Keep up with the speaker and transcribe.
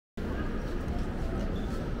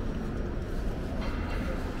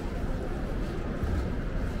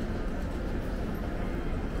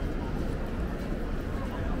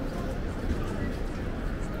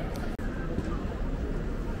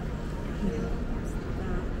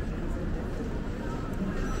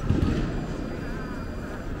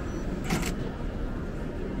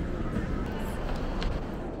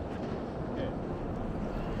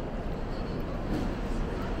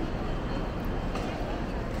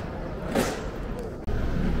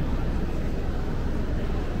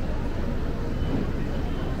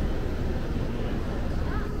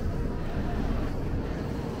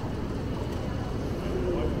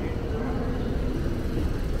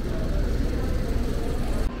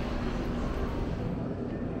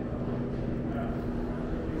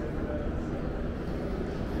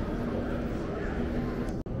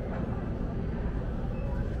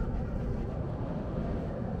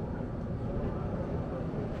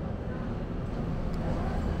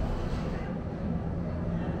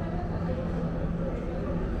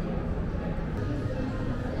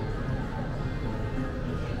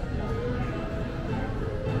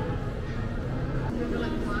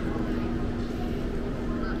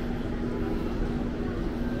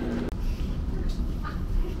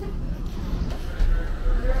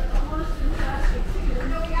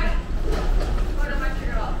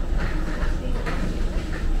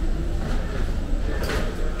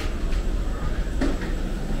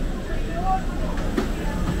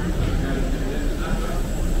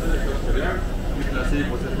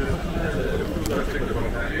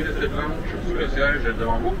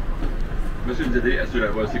nous aider à suivre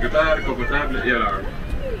la voie sécuritaire, confortable et à l'heure.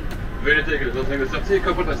 Veuillez noter que les autres de sortie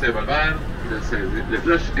comportent un symbole vert. Les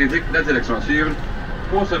flèches indiquent la direction à suivre.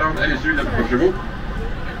 Pour se rendre à l'issue de la prochaine chevaux.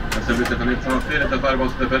 Le service Internet sans fil est offert à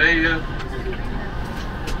votre appareil.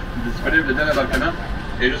 Disponible dans l'embarquement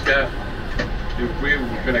et jusqu'à que vous pouvez vous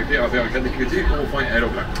connecter envers un carte de crédit au point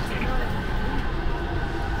aéroblanc.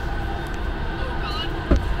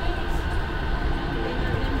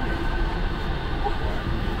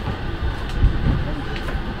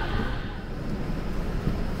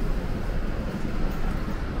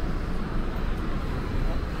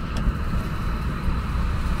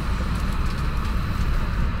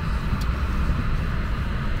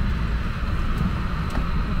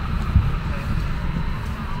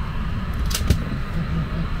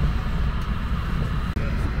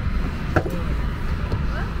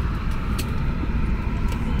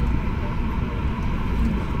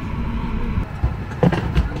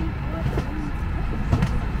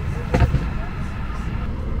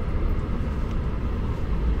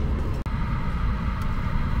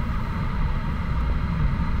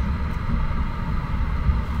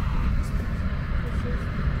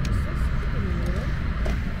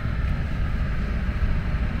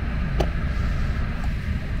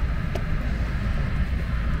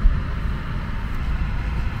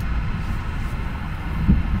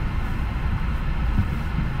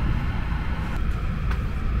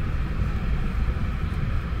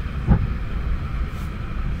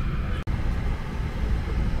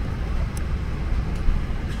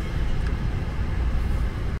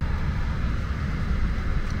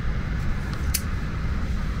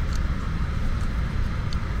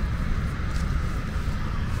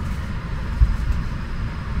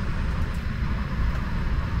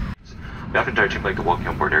 Behalf of the entire team, I'd like to welcome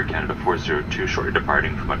on board Air Canada 402, shortly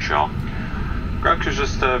departing from Montreal. Ground crew's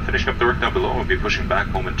just finishing up the work down below and we'll be pushing back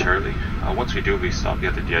momentarily. Once we do, we'll be stopping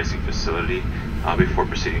at the de-icing facility before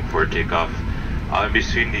proceeding for takeoff. In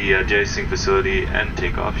between the de-icing facility and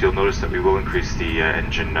takeoff, you'll notice that we will increase the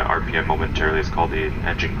engine RPM momentarily. It's called the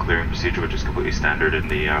engine clearing procedure, which is completely standard in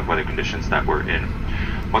the weather conditions that we're in.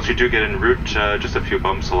 Once we do get en route, just a few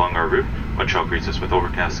bumps along our route, Montreal greets us with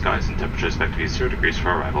overcast skies and temperatures expected to be 0 degrees for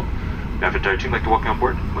arrival. Behalf of the entire team, I'd like to welcome on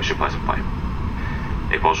board. Wish you a pleasant flight.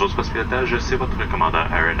 Et bonjour, ce poste pilotage, c'est votre commandant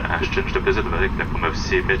Aaron Ashton. Je te plaisir de voler avec le premier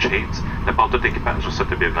officier Mitch Haynes. De part de tout équipage, je souhaite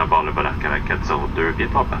bienvenue à bord le vol Arcana 402,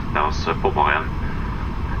 bientôt en partance pour Montréal.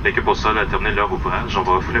 L'équipe au sol a terminé leur ouvrage, on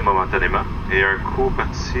va refouler momentanément. Et un coup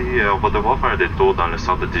parti, on va devoir faire un détour dans le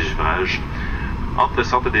centre de dégivrage. Entre le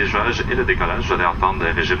centre de dégivrage et le décollage, vous allez entendre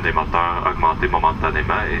le régime des moteurs augmenter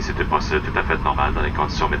momentanément et c'est une procédure tout à fait normale dans les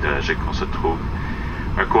conditions météorologiques qu'on se trouve.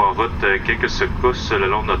 Un coup en route, quelques secousses le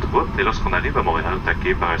long de notre route et lorsqu'on arrive à Montréal,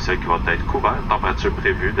 attaqué par un ciel qui va être couvert, température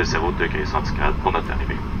prévue de 0 degrés centigrades pour notre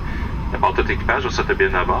arrivée. De part de tout équipage, je vous souhaite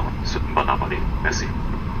bien à bord, c'est une bonne envolée. Merci.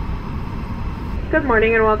 Good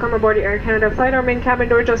morning and welcome aboard the Air Canada flight. Our main cabin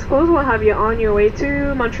door just closed. We'll have you on your way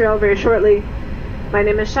to Montreal very shortly. My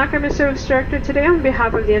name is Shaka, I'm your service director. Today, on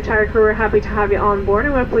behalf of the entire crew, we're happy to have you on board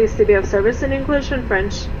and we're pleased to be of service in English and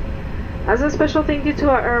French. As a special thank you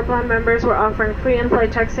to our Aeroplan members, we're offering free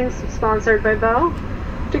in-flight texting sponsored by Bell.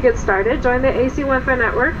 To get started, join the AC Wi-Fi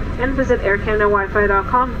network and visit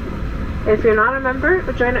aircanadawifi.com. If you're not a member,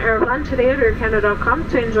 join Aeroplan today at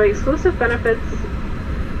aircanada.com to enjoy exclusive benefits.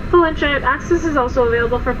 Full internet access is also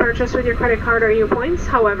available for purchase with your credit card or U-Points.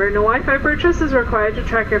 However, no Wi-Fi purchase is required to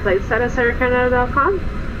track your flight status at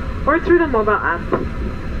aircanada.com or through the mobile app.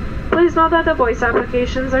 Please note that the voice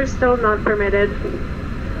applications are still not permitted.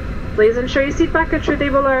 Please ensure your seat back at your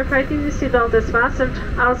table or if your seatbelt is fastened.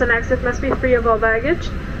 Aisles and exit must be free of all baggage.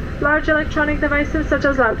 Large electronic devices such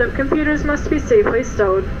as laptop computers must be safely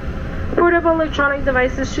stowed. Portable electronic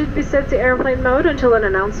devices should be set to airplane mode until an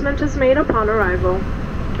announcement is made upon arrival.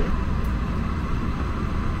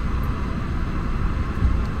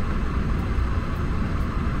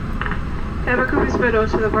 Evacuate Trudeau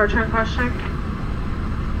to the departure and crash check.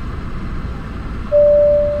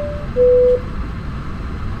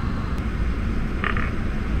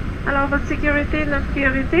 Alors, votre sécurité est notre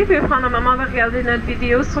priorité. Veuillez prendre un moment de regarder notre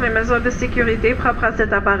vidéo sur les mesures de sécurité propres à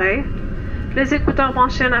cet appareil. Les écouteurs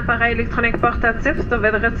branchés à un appareil électronique portatif doivent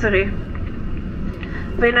être retirés.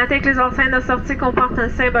 Veuillez noter que les enceintes de sortie comportent un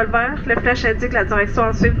symbole vert. Les flèches indiquent la direction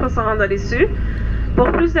à suivre pour se rendre à l'issue.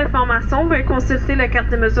 Pour plus d'informations, veuillez consulter la carte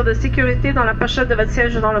des mesures de sécurité dans la pochette de votre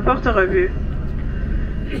siège ou dans le porte-revue.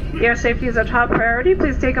 Air safety is a top priority.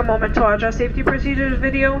 Please take a moment to watch our safety procedures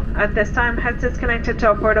video. At this time, headsets connected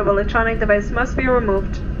to a portable electronic device must be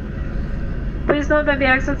removed. Please note that the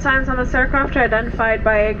exit signs on this aircraft are identified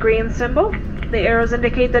by a green symbol. The arrows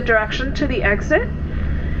indicate the direction to the exit.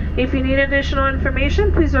 If you need additional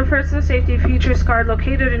information, please refer to the safety features card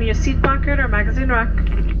located in your seat pocket or magazine rack.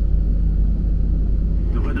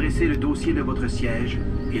 De redresser le dossier de votre siège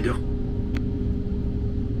et de...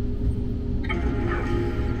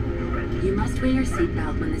 You must wear your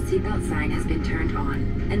seatbelt when the seatbelt sign has been turned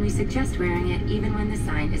on, and we suggest wearing it even when the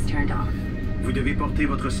sign is turned off. Vous devez porter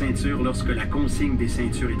votre ceinture lorsque la consigne des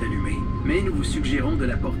ceintures est allumée, mais nous vous suggérons de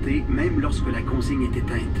la porter même lorsque la consigne est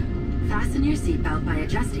éteinte. Fasten your seatbelt by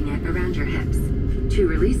adjusting it around your hips. To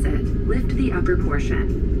release it, lift the upper portion.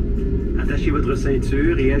 Attachez votre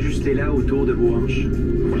ceinture et ajustez-la autour de vos hanches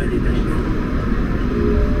pour la détacher.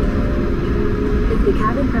 If the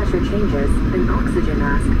cabin pressure changes, an oxygen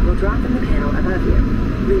mask will drop in the panel above you.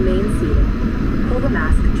 Remain seated. Pull the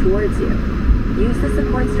mask towards you. Use the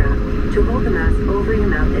support strap to hold the mask over your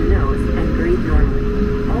mouth and nose and breathe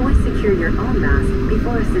normally. Always secure your own mask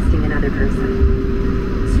before assisting another person.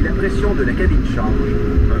 Si la pression de la cabine change,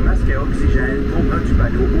 un masque à oxygène tombera du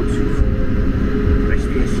panneau au-dessus de vous.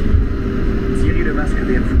 Restez assis. Tirez le masque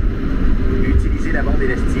vers vous. Utilisez la bande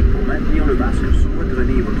élastique pour maintenir le masque sous votre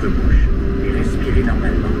nez et votre bouche. Et respirez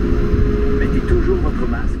normalement. Mettez toujours votre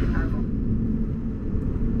masque avant.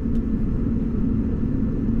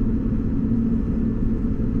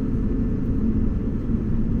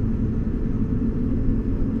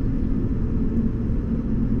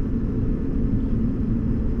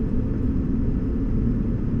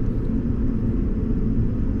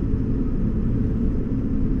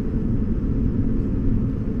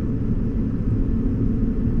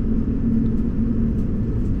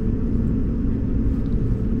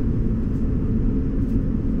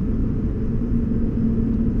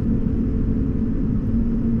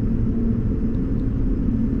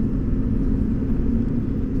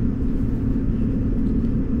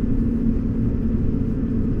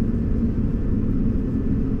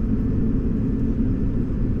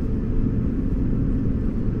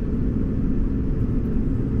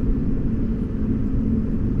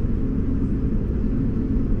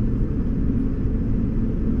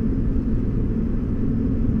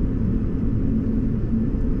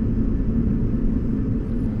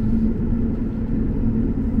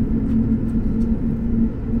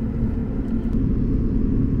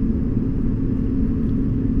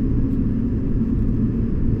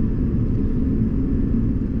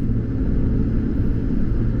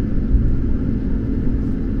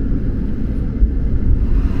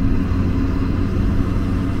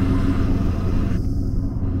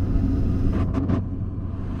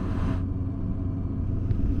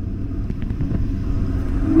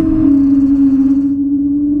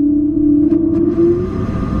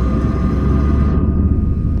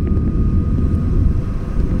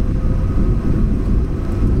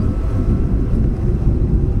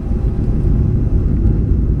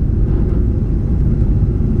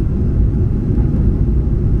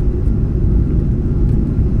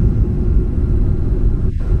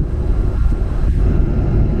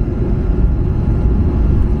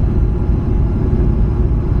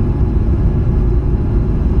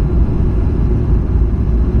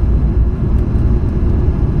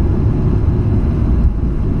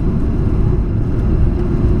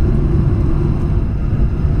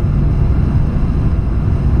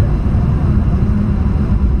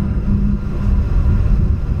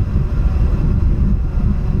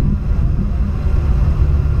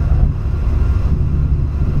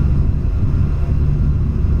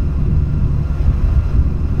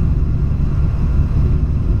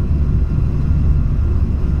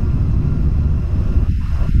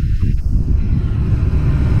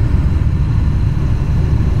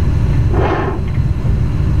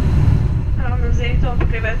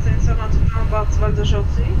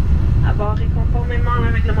 d'aujourd'hui. À bord et conformément à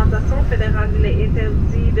la réglementation fédérale, il est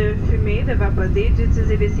interdit de fumer, de vapoter,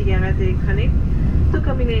 d'utiliser des cigarettes électroniques, tout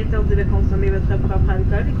comme il est interdit de consommer votre propre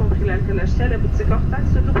alcool, y compris l'alcool acheté à la boutique hors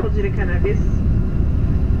taxe ou tout produit de cannabis.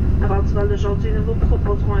 À bord du vol d'aujourd'hui, nous vous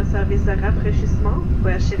proposerons un service de rafraîchissement. Vous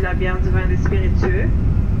pouvez acheter de la bière, du vin et des spiritueux,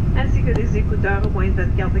 ainsi que des écouteurs au moyen de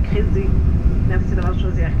votre carte de crédit. Merci d'avoir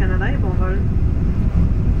choisi Air Canada et bon vol.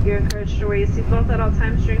 You're encouraged to wear your seatbelt at all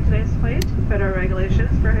times during today's flight. Federal regulations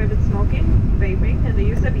prohibit smoking, vaping, and the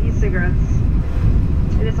use of e-cigarettes.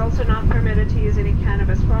 It is also not permitted to use any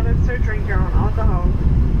cannabis products or drink your own alcohol.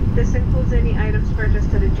 This includes any items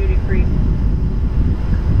purchased at a duty-free.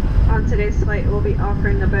 On today's flight, we'll be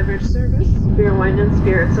offering a beverage service. Beer, wine, and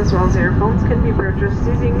spirits, as well as earphones, can be purchased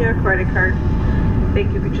using your credit card.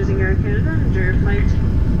 Thank you for choosing Air Canada. Enjoy your flight.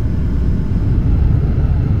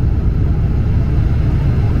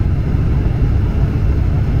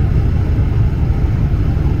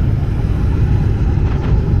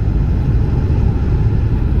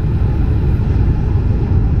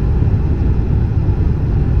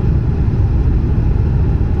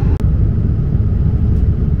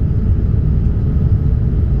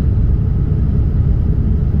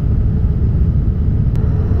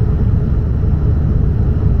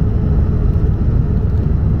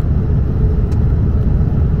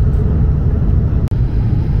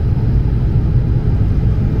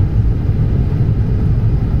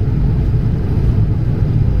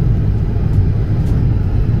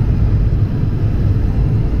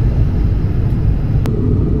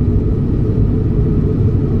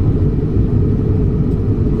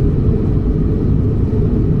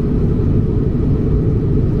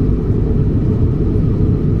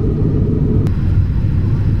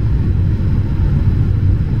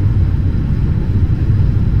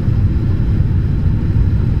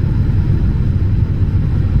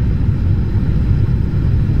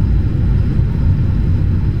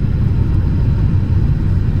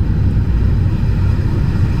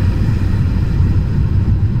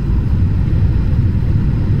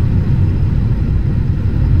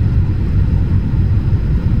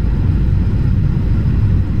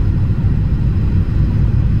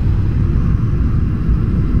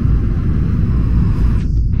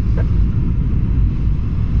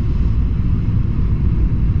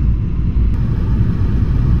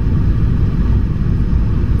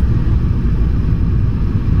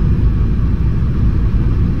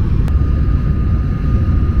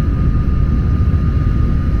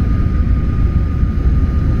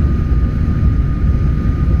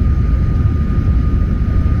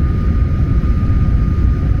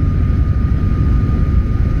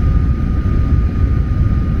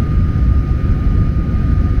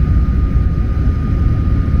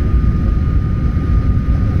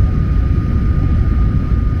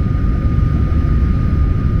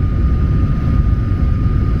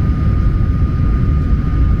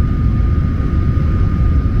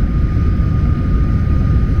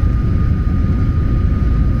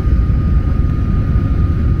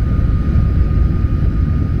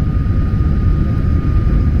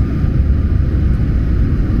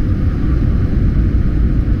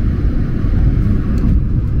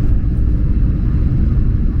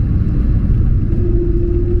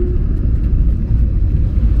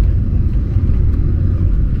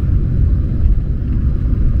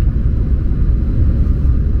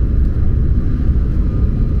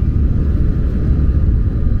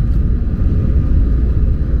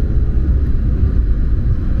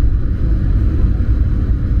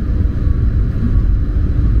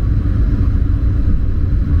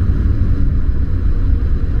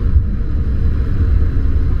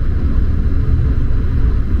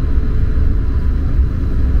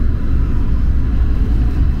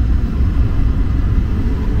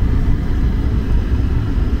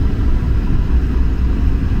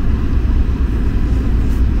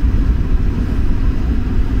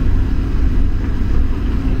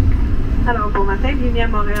 ligne à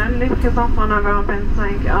Montréal. Les présents font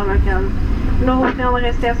 9h25 heure locale. Nous vous prions de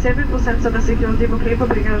rester assis vos ceintures de sécurité bouclées pour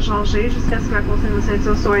les changer jusqu'à ce que la consigne de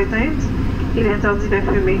ceinture soit éteinte. Il est interdit de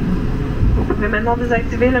fumer. Vous pouvez maintenant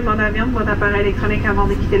désactiver le mode avion de votre appareil électronique avant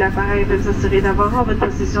de quitter l'appareil et vous assurer d'avoir en votre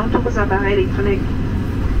possession tous vos appareils électroniques.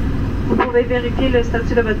 Vous pouvez vérifier le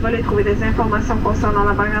statut de votre vol et trouver des informations concernant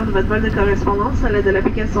la barrière de votre vol de correspondance à l'aide de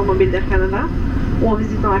l'application mobile d'Air Canada ou en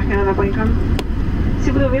visitant aircanada.com. Si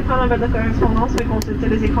vous devez prendre un vol de correspondance, veuillez consulter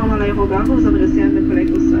les écrans dans l'aérogare ou vous adresser à notre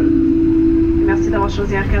collègue au sol. Merci d'avoir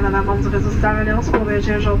choisi Air Canada, membre du réseau Star Alliance pour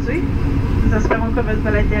voyager aujourd'hui. Nous espérons que votre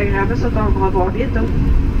vol a été agréable, souhaitons vous revoir bientôt.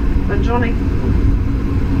 Bonne journée.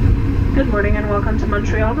 Good morning and welcome to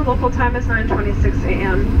Montreal. The local time is 9:26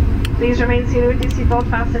 a.m. Please remain seated with your seatbelt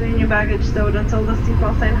fastened and your baggage stowed until the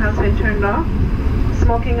seatbelt sign has been turned off.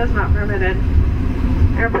 Smoking is not permitted.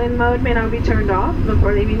 Airplane mode may now be turned off.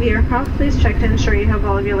 Before leaving the aircraft, please check to ensure you have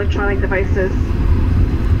all of your electronic devices.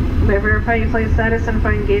 You may verify your flight status and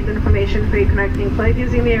find gate information for your connecting flight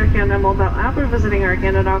using the Air Canada mobile app or visiting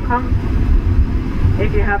aircanada.com.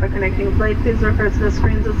 If you have a connecting flight, please refer to the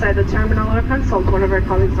screens outside the terminal or consult one of our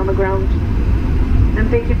colleagues on the ground. And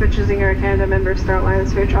thank you for choosing Air Canada member Star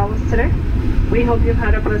Alliance for your travels today. We hope you've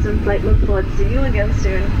had a pleasant flight. Look forward to seeing you again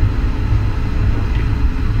soon.